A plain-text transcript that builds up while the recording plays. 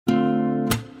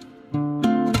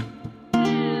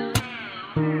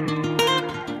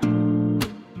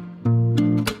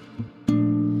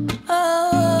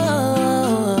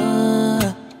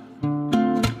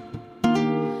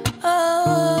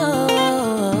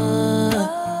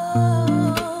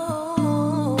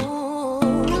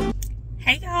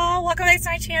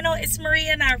channel. It's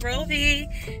Maria Nairobi.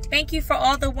 Thank you for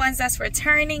all the ones that's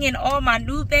returning and all my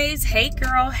new babes. Hey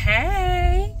girl,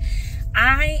 hey.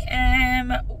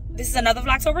 This is another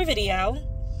Vlogtober video.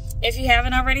 If you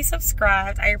haven't already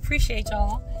subscribed, I appreciate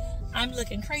y'all. I'm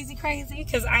looking crazy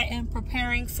because I am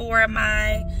preparing for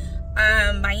my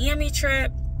Miami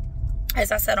trip.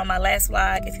 As I said on my last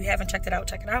vlog, if you haven't checked it out,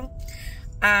 check it out.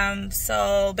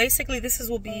 So basically this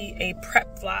will be a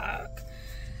prep vlog.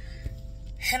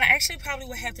 And I actually probably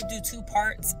would have to do 2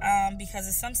 parts because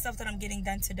it's some stuff that I'm getting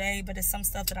done today, but it's some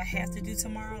stuff that I have to do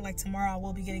tomorrow. Like tomorrow I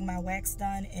will be getting my wax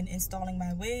done and installing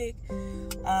my wig.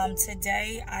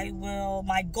 Today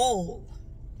my goal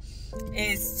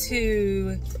is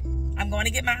I'm going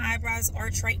to get my eyebrows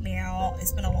arched right now.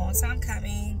 It's been a long time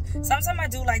coming. Sometimes I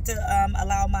do like to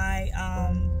allow my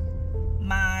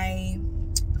my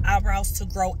eyebrows to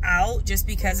grow out just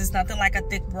because it's nothing like a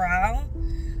thick brow.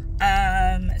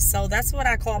 So that's what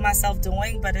I call myself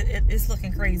doing, but it's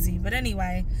looking crazy. But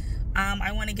anyway,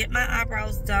 I want to get my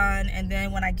eyebrows done, and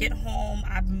then when I get home,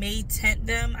 I may tint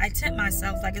them. I tint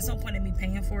myself. Like, it's no point in me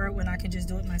paying for it when I can just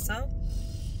do it myself.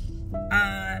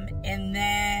 And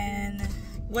then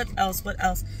what else?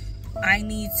 I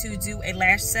need to do a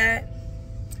lash set,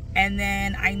 and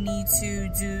then I need to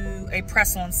do a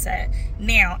press-on set.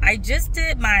 Now, I just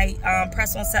did my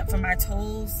press-on set for my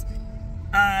toes.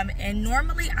 And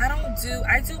normally I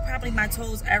do probably my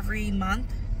toes every month.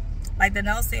 Like, the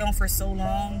nails stay on for so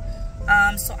long.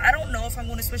 So I don't know if I'm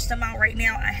going to switch them out right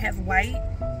now. I have white.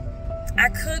 I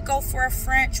could go for a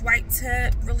French white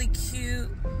tip, really cute,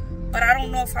 but I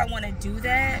don't know if I want to do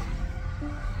that.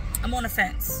 I'm on the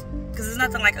fence because there's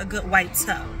nothing like a good white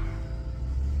toe.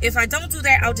 If I don't do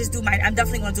that, I'm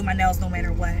definitely going to do my nails no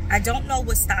matter what. I don't know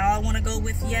what style I want to go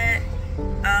with yet.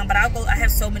 But I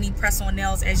have so many press-on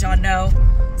nails, as y'all know,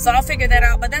 so I'll figure that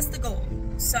out. But that's the goal.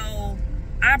 So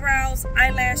eyebrows,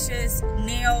 eyelashes,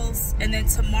 nails, and then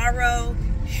tomorrow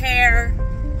hair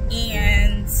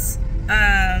and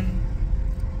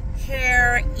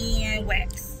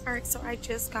wax. All right, so I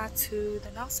just got to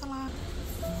the nail salon.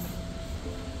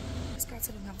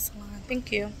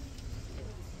 Thank you.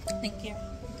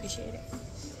 Appreciate it.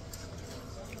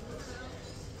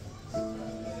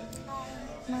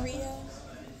 Maria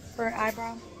for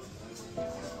eyebrow.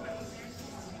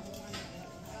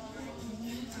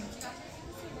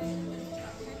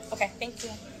 Okay, thank you.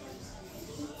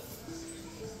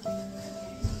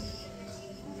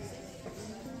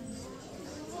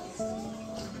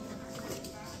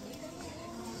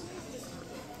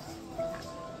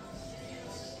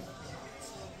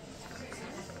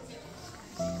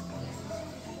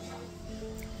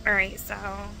 All right, so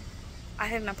I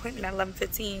had an appointment at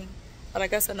 11:15. But I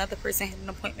guess another person had an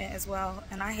appointment as well,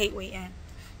 and I hate waiting.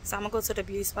 So I'm gonna go to the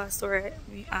beauty spot store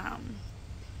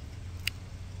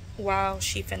while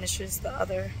she finishes the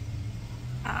other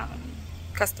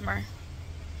customer.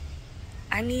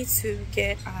 I need to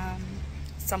get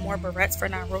some more barrettes for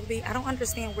Nairobi. I don't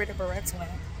understand where the barrettes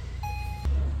went.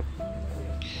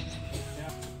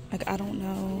 Like, I don't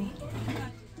know.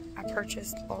 I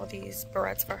purchased all these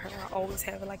barrettes for her. I always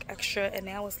have like extra, and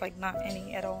now it's like not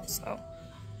any at all. So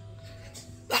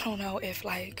I don't know if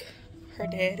like her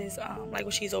dad is like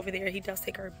when she's over there, he does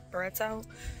take her barrettes out.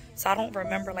 So I don't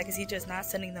remember, like, is he just not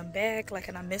sending them back, like,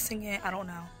 and I'm missing it? I don't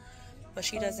know. But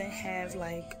she doesn't have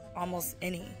like almost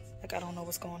any. Like, I don't know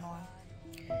what's going on.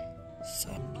 So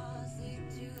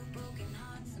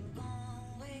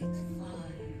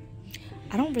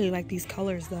I don't really like these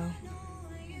colors though.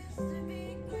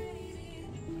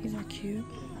 These are cute.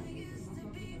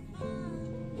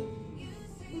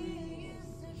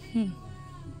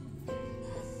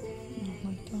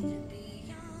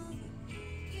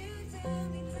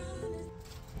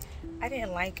 I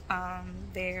didn't like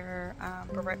their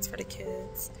barrettes for the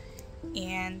kids,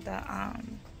 and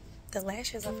the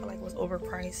lashes I feel like was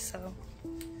overpriced. So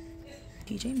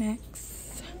TJ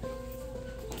Maxx.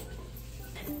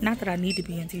 Not that I need to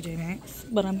be in TJ Maxx,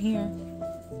 but I'm here.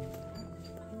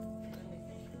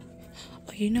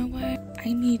 Oh, you know what?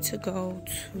 I need to go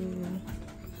to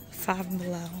Five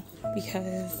Below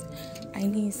because I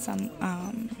need some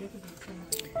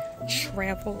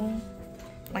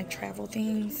travel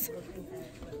things.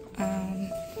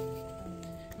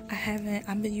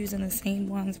 I've been using the same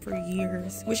ones for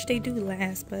years, which they do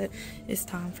last, but it's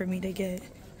time for me to get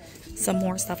some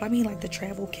more stuff. I mean, like the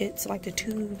travel kits, like the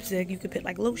tubes that you could put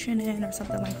like lotion in or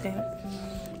something like that.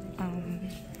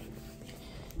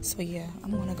 So yeah,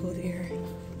 I'm gonna go there.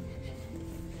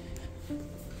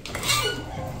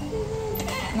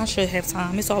 And I should have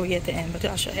time. It's already at the end, but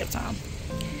I should have time.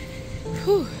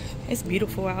 Whew. It's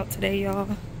beautiful out today, y'all.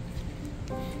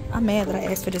 I'm mad that I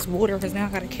asked for this water because now I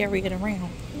gotta carry it around.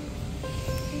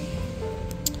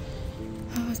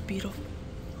 Oh, it's beautiful.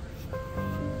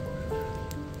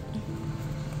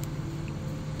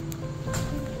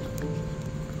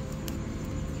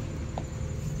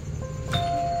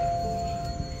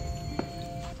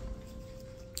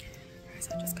 Alright,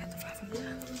 so I just got the fly from the top.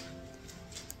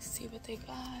 Let's see what they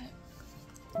got.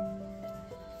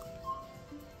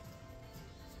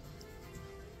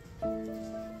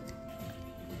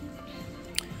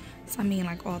 So I mean,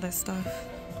 like all that stuff.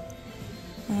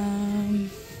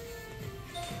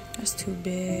 That's too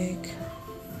big.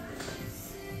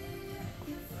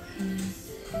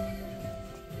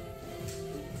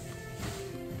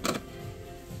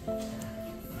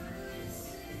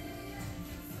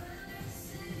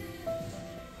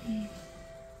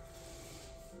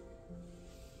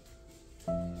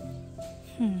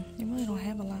 They really don't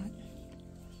have a lot.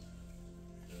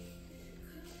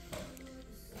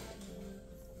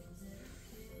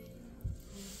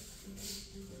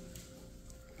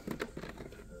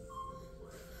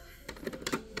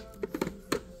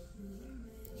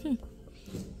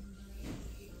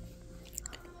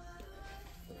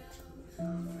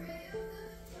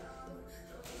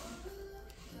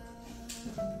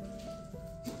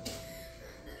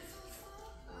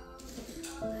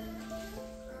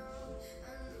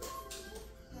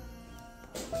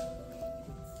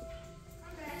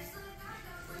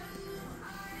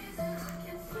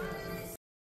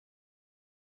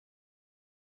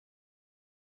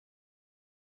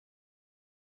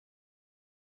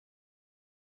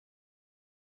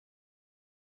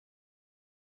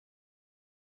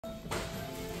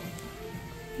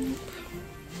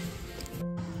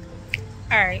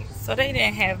 Alright, so they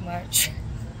didn't have much.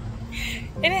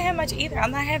 They didn't have much either.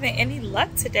 I'm not having any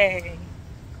luck today.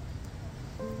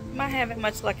 I'm not having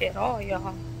much luck at all,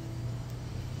 y'all.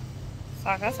 So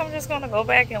I guess I'm just gonna go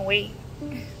back and wait.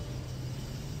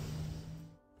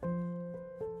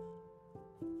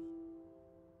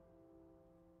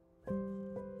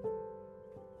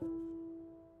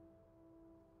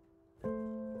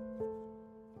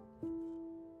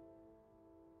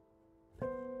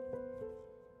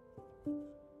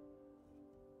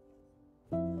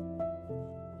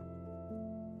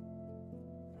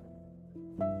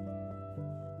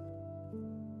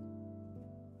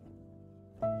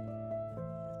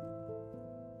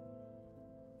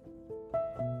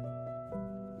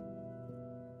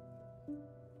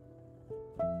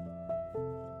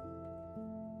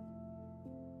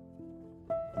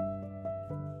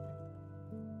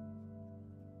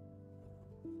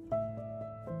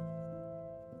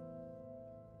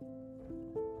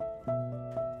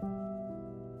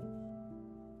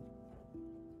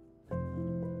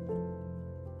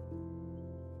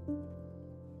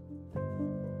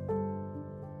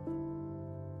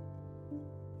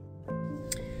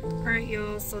 Alright,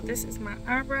 y'all, so this is my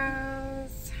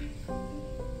eyebrows.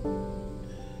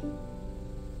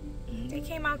 They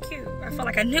came out cute. I feel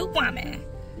like a new woman.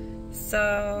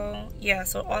 So yeah,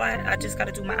 so all I just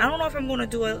gotta do I don't know if I'm gonna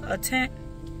do a tint.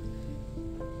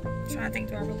 I'm trying to think,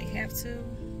 do I really have to?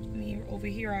 I mean, over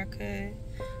here I could.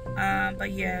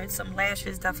 But yeah, some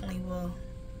lashes definitely will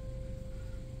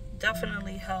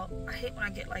help. I hate when I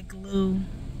get like glue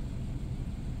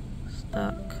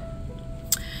stuck.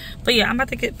 But yeah, I'm about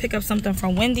to pick up something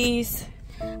from Wendy's.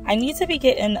 I need to be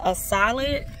getting a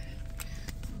solid,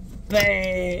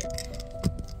 but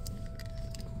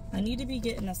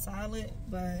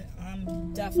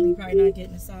I'm definitely probably not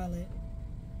getting a solid.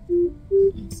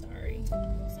 I'm sorry.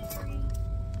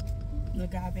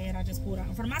 Look how bad I just pulled out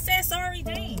in front of him. I said sorry,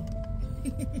 dang.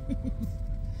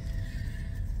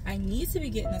 I need to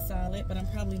be getting a solid, but I'm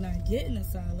probably not getting a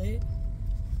solid.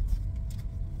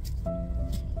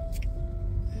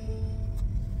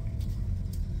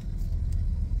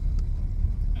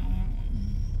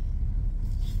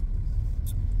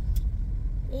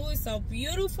 Oh, it's so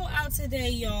beautiful out today,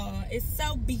 y'all. It's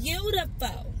so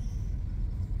beautiful.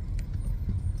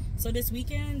 So this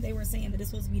weekend, they were saying that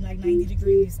it's supposed to be like 90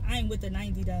 degrees. I ain't with the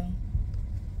 90 though.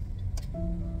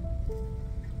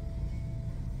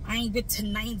 I ain't with the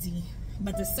 90.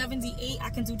 But the 78, I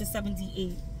can do the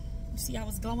 78. You see how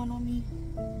it's going on me?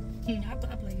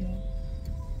 I play, y'all.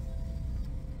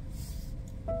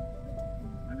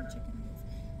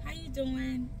 How you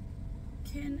doing?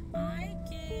 Can I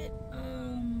get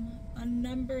a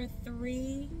number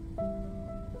 3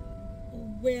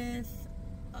 with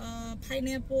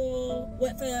pineapple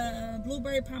with a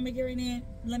blueberry pomegranate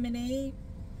lemonade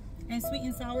and sweet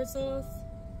and sour sauce?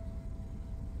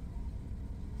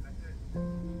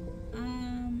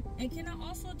 And can I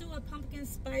also do a pumpkin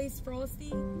spice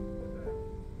frosty?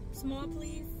 Small,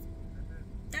 please.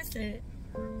 it.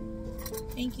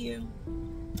 Thank you.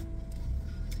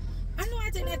 I know I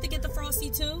didn't have to get the frosty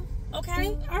too.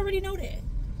 Okay? I already know that.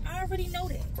 I already know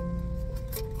that.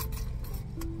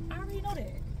 I already know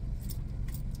that.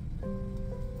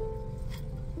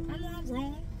 I know I'm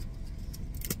wrong.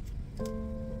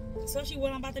 Especially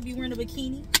when I'm about to be wearing a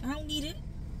bikini. I don't need it.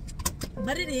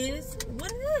 But it is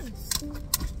what it is.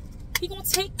 He gonna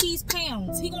take these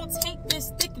pounds. He gonna take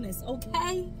this thickness,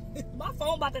 okay? My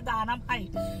phone about to die and I'm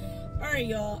hyped. Alright,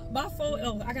 y'all. My phone,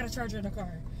 oh, I got a charger in the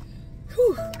car.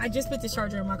 Whew, I just put the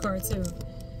charger in my car too.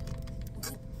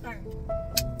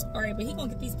 Alright, but he gonna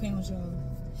get these pounds, y'all.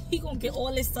 He gonna get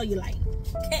all this cellulite.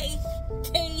 Okay?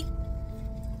 Okay?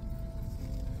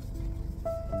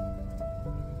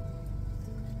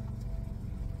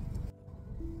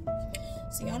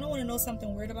 So y'all don't want to know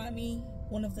something weird about me?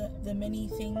 One of the many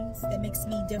things that makes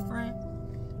me different.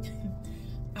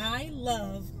 I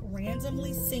love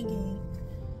randomly singing.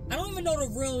 I don't even know the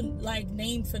real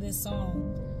name for this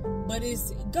song, but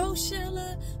it's Go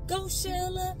Sheila, Go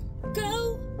Sheila,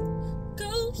 Go,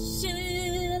 Go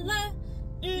Sheila.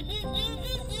 Go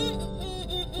Sheila,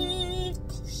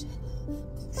 Go Sheila.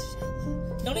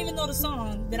 Don't even know the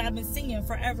song that I've been singing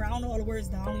forever. I don't know all the words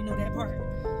though. I only know that part.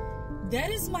 That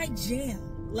is my jam.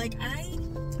 How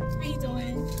you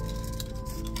doing?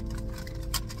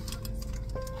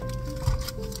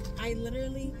 I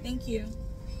literally, thank you.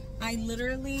 I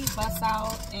literally bust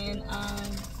out and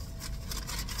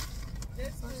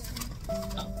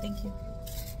oh, thank you.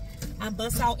 I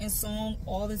bust out in song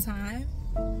all the time.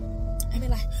 I be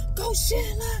like, go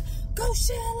Sheila, go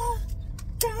Sheila,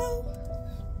 go,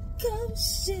 go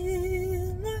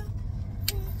Sheila.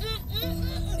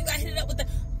 You gotta hit it up with the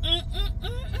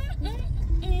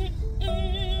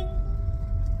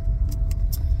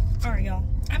Alright, y'all.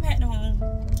 I'm heading home.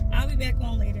 I'll be back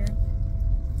on later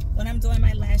when I'm doing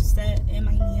my lash set and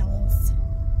my nails.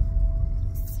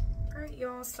 Alright,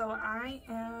 y'all. So I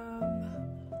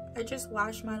just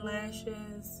washed my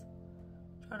lashes.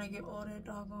 Trying to get all that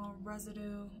doggone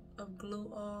residue of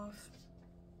glue off.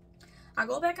 I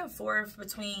go back and forth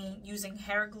between using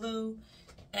hair glue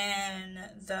and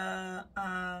the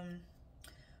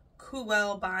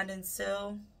Cool Bond and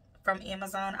Seal from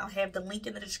Amazon. I'll have the link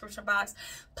in the description box.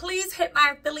 Please hit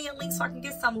my affiliate link so I can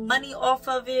get some money off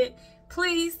of it.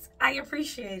 Please, I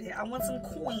appreciate it. I want some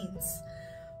coins.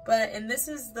 And this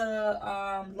is the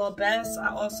La Best. I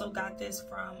also got this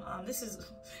from, this is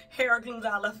hair glue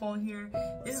that I left on here.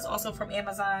 This is also from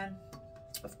Amazon.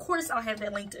 Of course, I'll have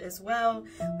that linked as well.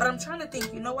 But I'm trying to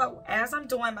think, you know what? As I'm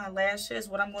doing my lashes,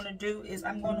 what I'm going to do is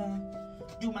I'm going to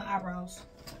do my eyebrows.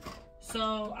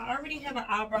 So I already have an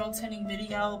eyebrow tinting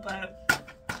video, but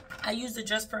I used the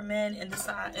Just for Men in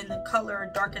the color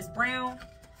darkest brown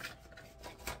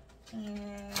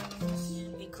and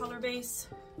a color base.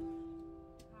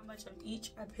 How much of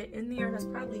each I put in there? That's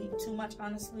probably too much,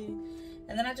 honestly.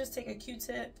 And then I just take a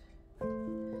Q-tip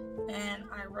and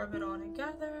I rub it all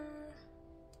together.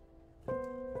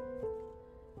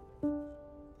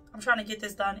 I'm trying to get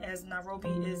this done as Nairobi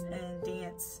is in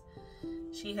dance.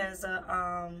 She has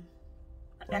a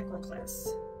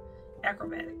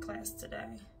acrobatic class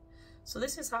today. So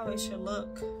this is how it should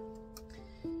look.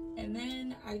 And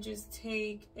then I just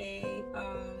take a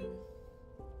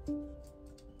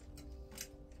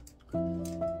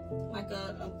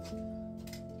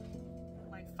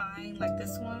fine like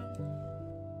this one,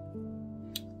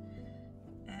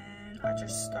 and I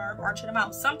just start arching them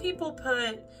out. Some people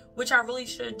put, which I really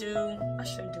should do, I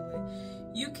should do it.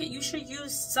 You should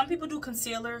use, some people do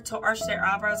concealer to arch their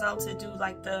eyebrows out, to do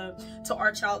to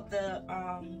arch out the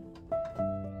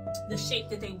shape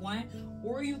that they want,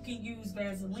 or you can use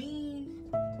Vaseline.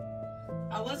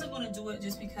 I wasn't going to do it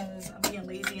just because I'm being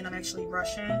lazy and I'm actually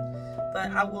rushing,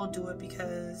 but I will do it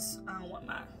because I don't want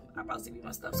my eyebrows to be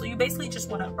messed up. So you basically just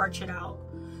want to arch it out.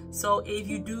 So if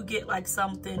you do get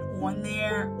something on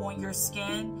there on your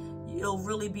skin, it'll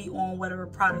really be on whatever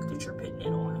product that you're putting it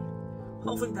on.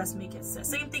 Hopefully that's making sense.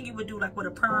 Same thing you would do with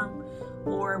a perm,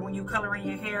 or when you color in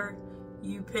your hair,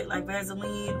 you put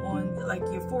Vaseline on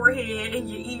your forehead and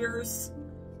your ears.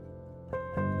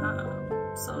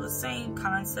 So the same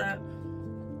concept.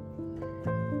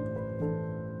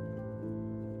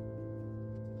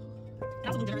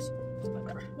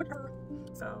 Whatever.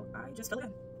 So I just fill it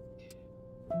in.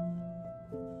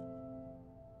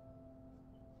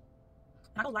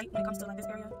 And I go light when it comes to this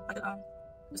area,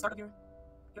 the start of your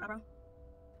eyebrow.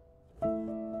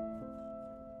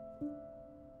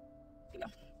 Here we go.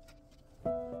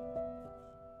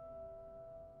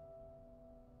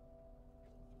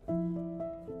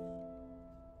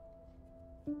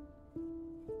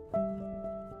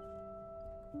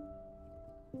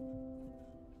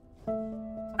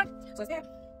 So it's good. So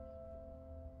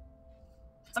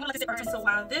I'm gonna let this sit first. So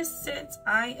while this sits,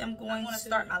 I am going to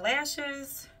start my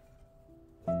lashes.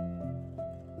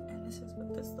 And this is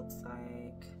what this looks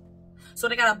like. So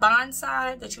they got a bond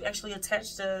side that you actually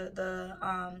attach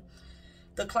the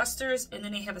clusters, and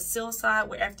then they have a seal side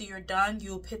where after you're done,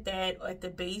 you'll put that at the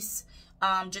base,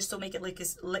 just to make it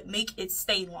make it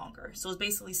stay longer. So it's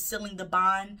basically sealing the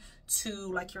bond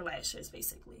to like your lashes,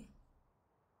 basically.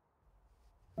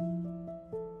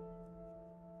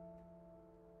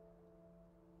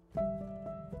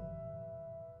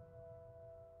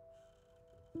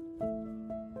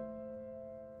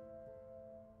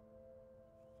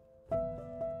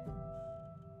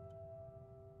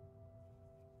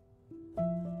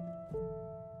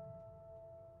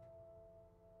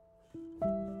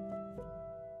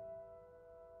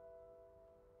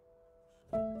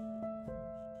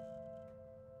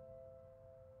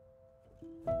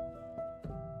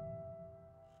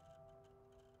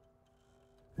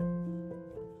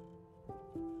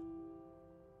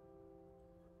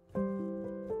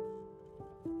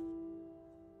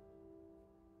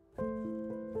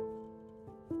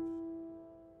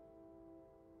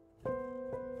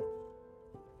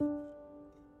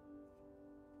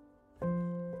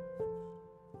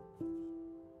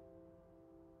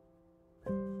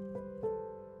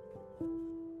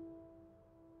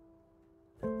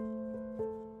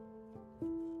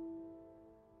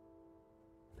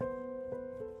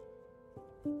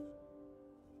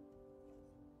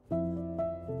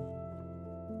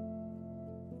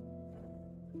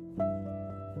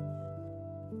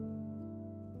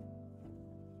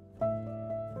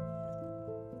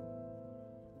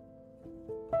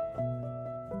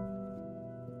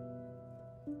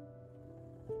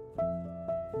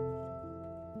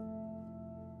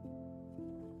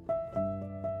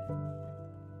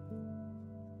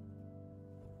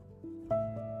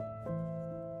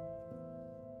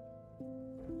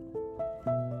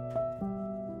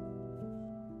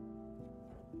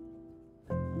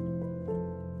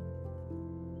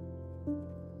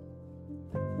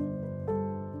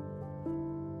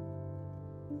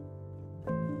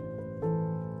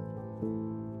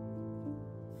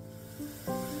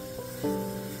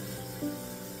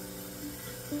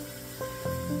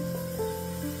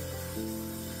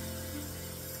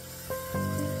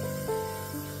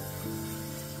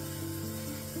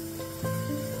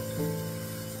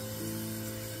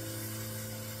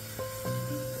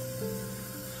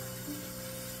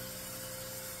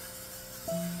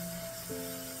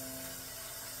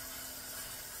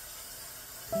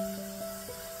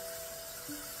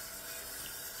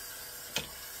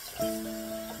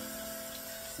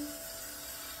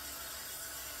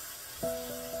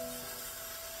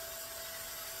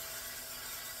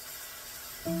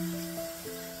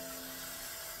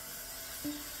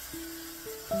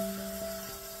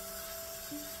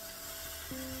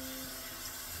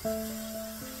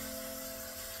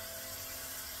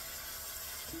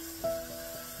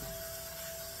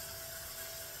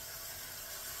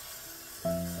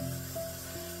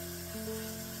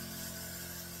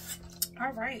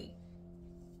 All right.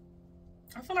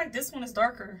 I feel like this one is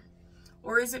darker.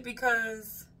 Or is it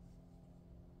because,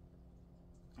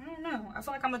 I don't know. I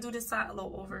feel like I'm gonna do this side a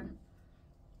little over.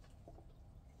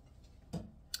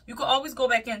 You could always go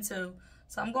back in too.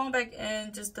 So I'm going back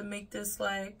in just to make this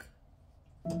like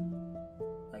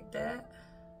that.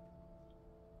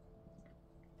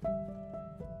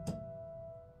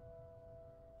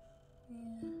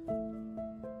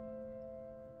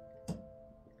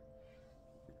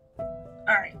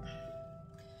 Alright.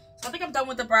 So I think I'm done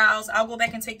with the brows. I'll go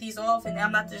back and take these off, and then I'm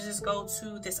about to just go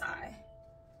to this eye.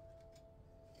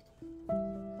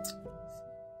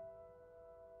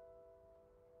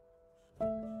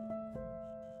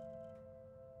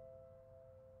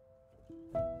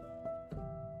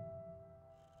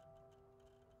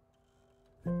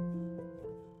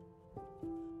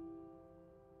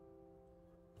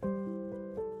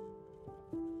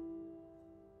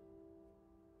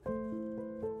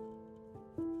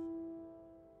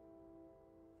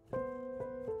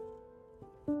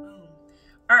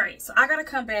 Alright, so I gotta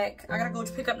come back. I gotta go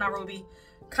pick up Nairobi,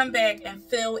 come back and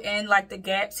fill in like the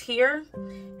gaps here.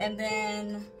 And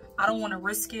then I don't want to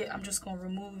risk it. I'm just gonna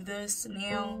remove this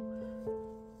now.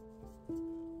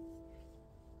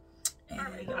 And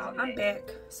I'm back.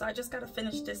 So I just gotta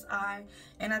finish this eye.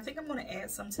 And I think I'm gonna add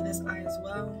some to this eye as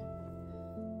well.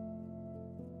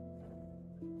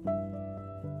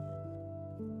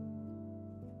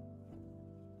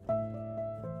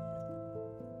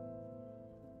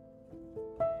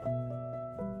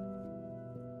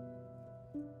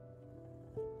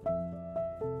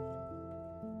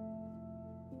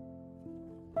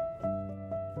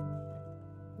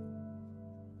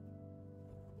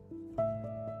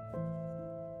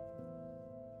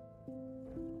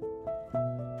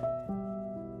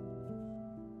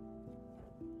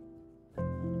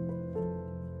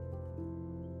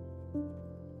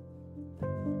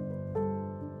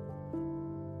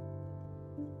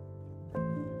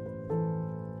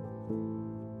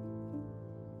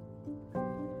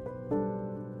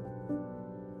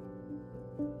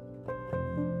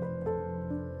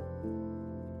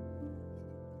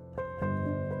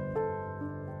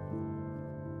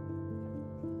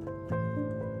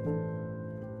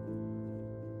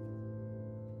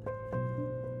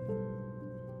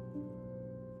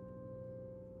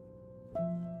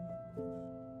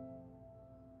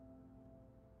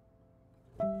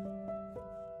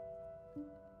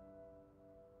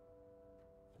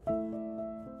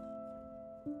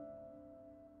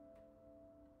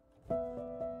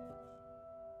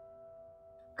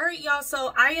 right, y'all,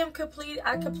 so I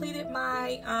completed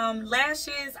my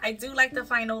lashes. I do like the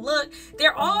final look.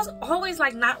 They're always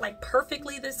like not like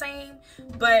perfectly the same,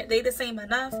 but they the same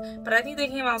enough. But I think they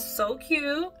came out so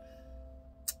cute.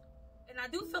 And I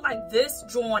do feel like this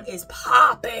joint is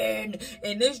popping,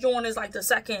 and this joint is like the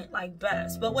second like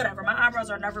best. But whatever, my eyebrows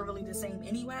are never really the same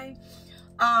anyway.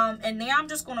 And now I'm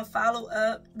just gonna follow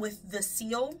up with the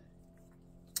seal.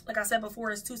 Like I said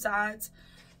before, it's 2 sides.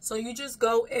 So you just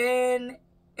go in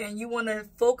and you want to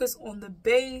focus on the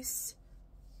base.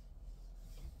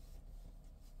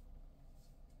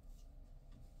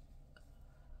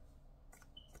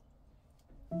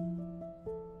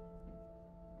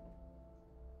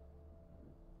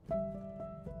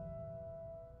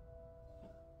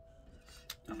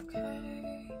 Okay.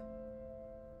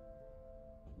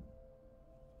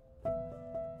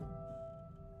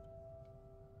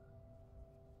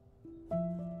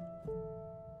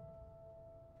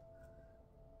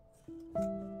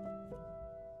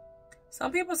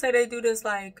 Some people say they do this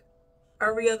like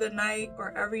every other night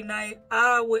or every night.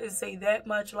 I wouldn't say that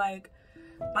much. Like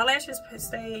my lashes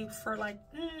stay for like,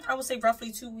 I would say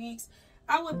roughly 2 weeks.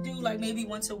 I would do like maybe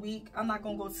once a week. I'm not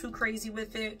gonna go too crazy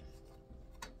with it.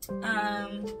 But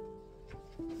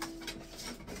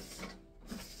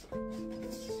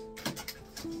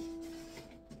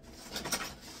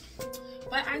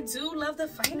I do love the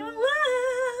final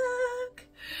look.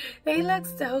 They look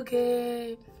so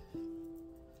good.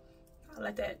 I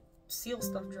let that seal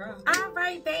stuff dry. All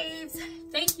right, babes.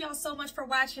 Thank y'all so much for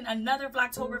watching another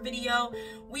Vlogtober video.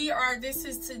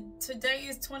 Today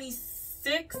is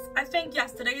 26. I think,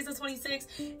 yes, today is the 26th.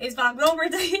 It's Vlogtober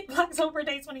day, Vlogtober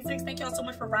day 26. Thank y'all so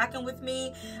much for rocking with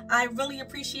me. I really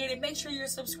appreciate it. Make sure you're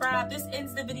subscribed. This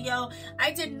ends the video.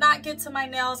 I did not get to my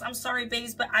nails. I'm sorry,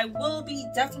 babes, but I will be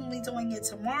definitely doing it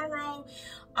tomorrow.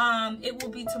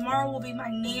 Tomorrow will be my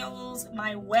nails,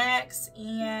 my wax,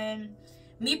 and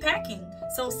me packing.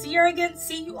 So see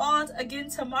you all again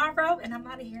tomorrow, and I'm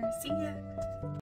out of here. See ya.